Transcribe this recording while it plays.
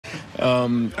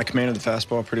I commanded the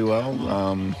fastball pretty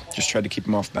well. Just tried to keep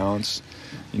him off balance.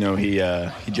 You know, he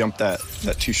jumped that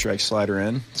two-strike slider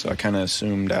in, so I kind of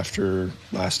assumed after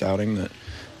last outing that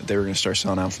they were going to start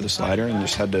selling out for the slider, and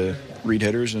just had to read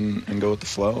hitters and go with the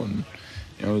flow. And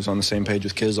you know, I was on the same page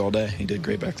with Kiz all day. He did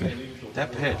great back there.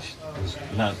 That pitch was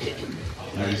not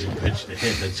an easy pitch to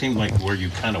hit. That seemed like where you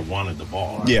kind of wanted the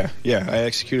ball. Right? Yeah. I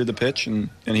executed the pitch, and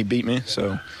he beat me.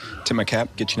 So, tip my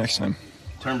cap. Get you next time.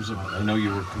 In terms of, I know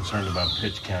you were concerned about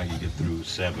pitch count. You get through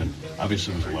 7.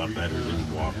 Obviously, it was a lot better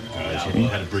than walk guys. You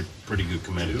had a pretty good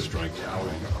commanded strike.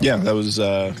 Yeah, that was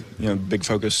big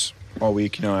focus all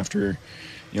week. You know, after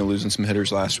losing some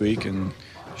hitters last week, and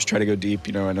just try to go deep.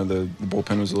 You know, I know the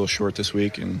bullpen was a little short this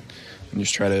week, and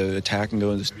just try to attack and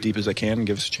go as deep as I can and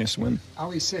give us a chance to win. I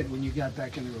always said when you got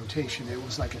back in the rotation, it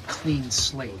was like a clean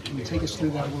slate. Can you take us through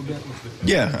that a little bit?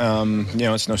 Yeah,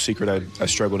 it's no secret. I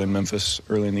struggled in Memphis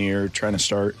early in the year trying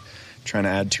to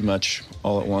add too much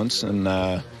all at once, and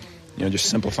just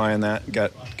simplifying that.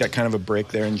 Got kind of a break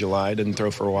there in July. Didn't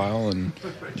throw for a while, and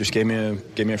just gave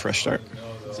me a fresh start.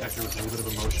 Zach, there was a little bit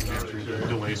of emotion after the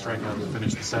delay strikeout to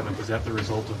finish the 7th. Is that the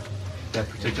result of that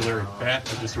particular bat,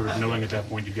 or just sort of knowing at that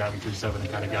point you'd gotten through 7 and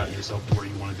kind of gotten yourself to where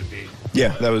you wanted to be? Yeah,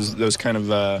 that was kind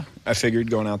of I figured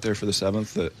going out there for the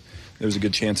 7th that there was a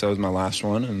good chance that was my last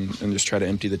one, and just try to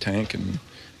empty the tank and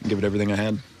give it everything I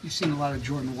had. You've seen a lot of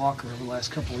Jordan Walker over the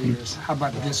last couple of years. How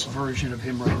about this version of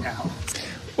him right now?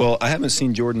 Well, I haven't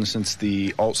seen Jordan since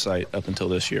the alt site up until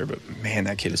this year, but man,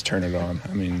 that kid is turning it on.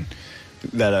 I mean,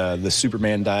 that the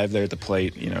Superman dive there at the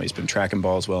plate, he's been tracking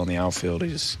balls well in the outfield.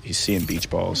 He's seeing beach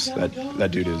balls. That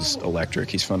dude is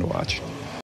electric. He's fun to watch.